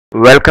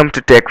Welcome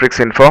to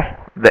TechTrixInfo,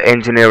 the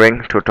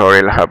engineering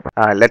tutorial hub.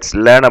 Let's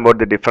learn about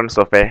the difference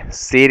of a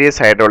series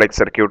hydraulic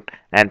circuit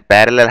and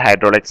parallel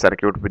hydraulic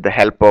circuit with the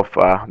help of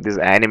this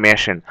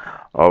animation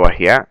over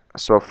here.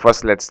 So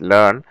first let's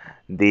learn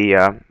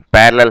the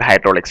parallel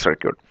hydraulic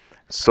circuit.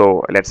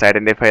 So let's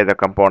identify the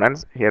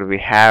components. Here we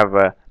have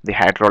the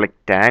hydraulic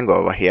tank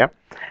over here,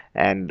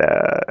 and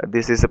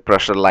this is a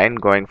pressure line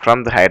going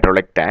from the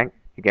hydraulic tank.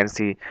 You can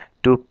see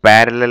two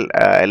parallel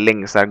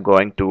links are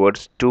going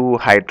towards two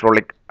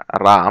hydraulic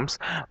rams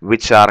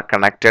which are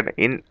connected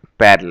in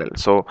parallel.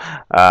 So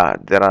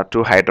there are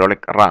two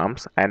hydraulic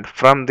rams, and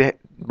from the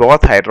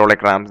both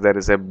hydraulic rams there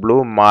is a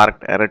blue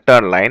marked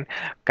return line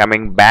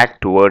coming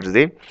back towards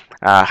the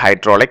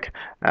hydraulic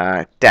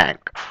tank.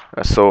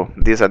 So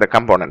these are the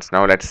components.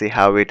 Now let's see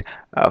how it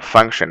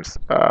functions.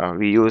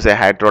 We use a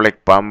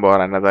hydraulic pump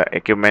or another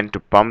equipment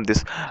to pump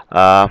this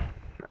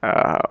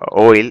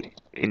oil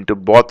into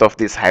both of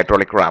these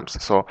hydraulic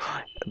rams. So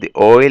the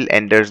oil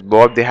enters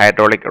both the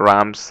hydraulic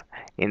rams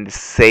in the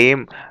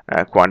same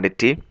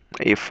quantity.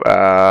 If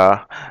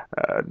the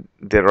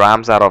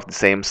rams are of the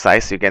same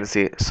size, you can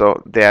see,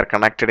 so they are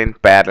connected in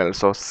parallel,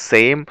 so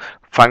same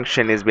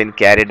function is being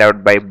carried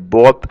out by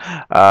both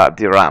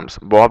the rams.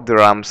 Both the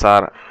rams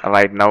are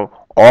right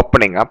now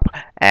opening up,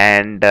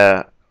 and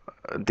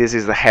this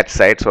is the head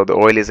side, so the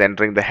oil is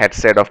entering the head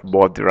side of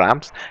both the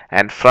rams,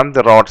 and from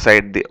the rod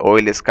side the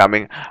oil is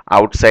coming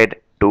outside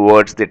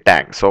towards the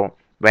tank. So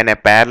when a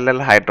parallel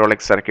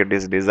hydraulic circuit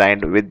is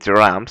designed with the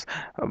rams,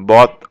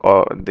 both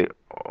the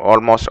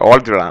almost all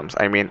the rams,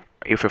 I mean,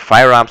 if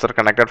 5 rams are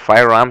connected,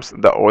 5 rams,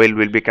 the oil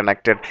will be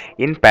connected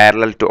in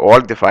parallel to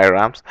all the 5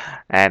 rams,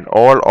 and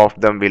all of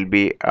them will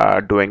be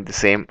doing the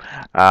same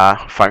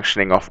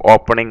functioning of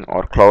opening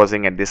or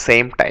closing at the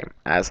same time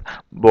as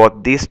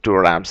both these 2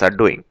 rams are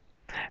doing.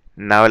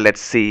 Now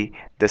let's see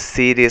the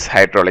series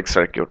hydraulic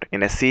circuit.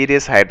 In a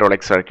series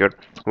hydraulic circuit,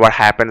 what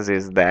happens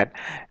is that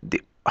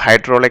the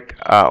hydraulic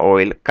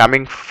oil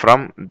coming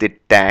from the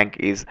tank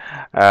is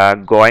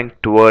going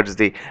towards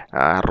the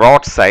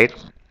rod side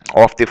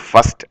of the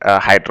first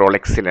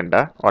hydraulic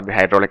cylinder or the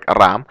hydraulic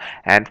ram,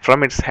 and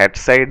from its head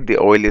side the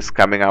oil is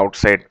coming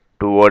outside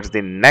towards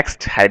the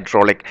next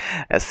hydraulic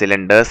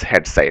cylinder's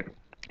head side,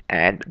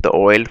 and the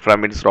oil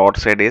from its rod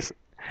side is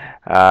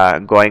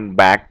going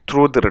back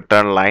through the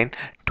return line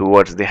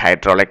towards the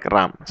hydraulic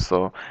ram.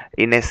 So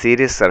in a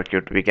series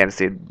circuit we can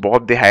see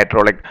both the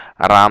hydraulic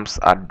rams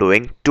are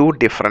doing two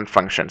different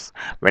functions.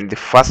 When the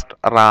first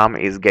ram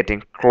is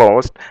getting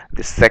closed,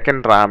 the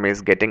second ram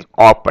is getting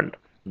opened,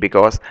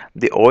 because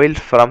the oil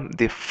from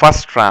the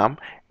first ram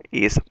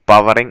is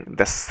powering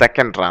the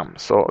second ram.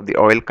 So the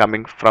oil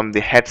coming from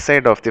the head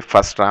side of the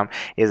first ram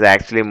is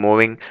actually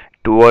moving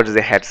towards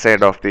the head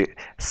side of the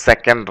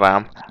second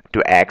ram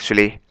to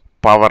actually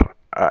power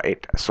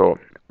it. So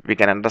we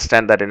can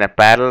understand that in a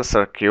parallel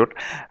circuit,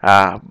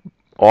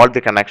 all the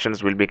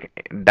connections will be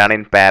done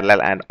in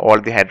parallel, and all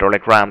the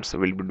hydraulic rams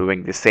will be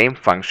doing the same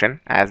function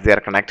as they are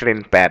connected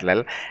in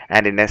parallel.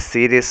 And in a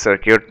series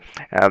circuit,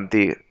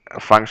 the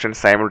function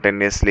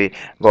simultaneously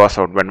goes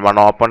out. When one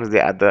opens,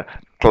 the other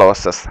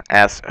closes,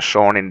 as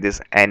shown in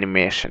this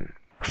animation.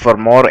 For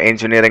more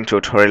engineering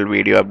tutorial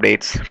video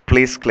updates,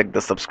 please click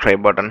the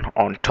subscribe button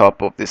on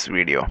top of this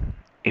video.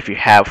 If you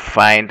have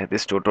find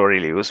this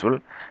tutorial useful,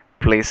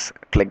 please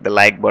click the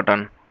like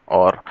button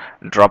or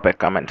drop a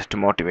comment to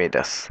motivate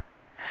us.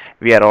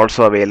 We are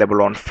also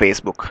available on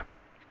Facebook.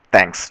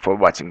 Thanks for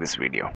watching this video.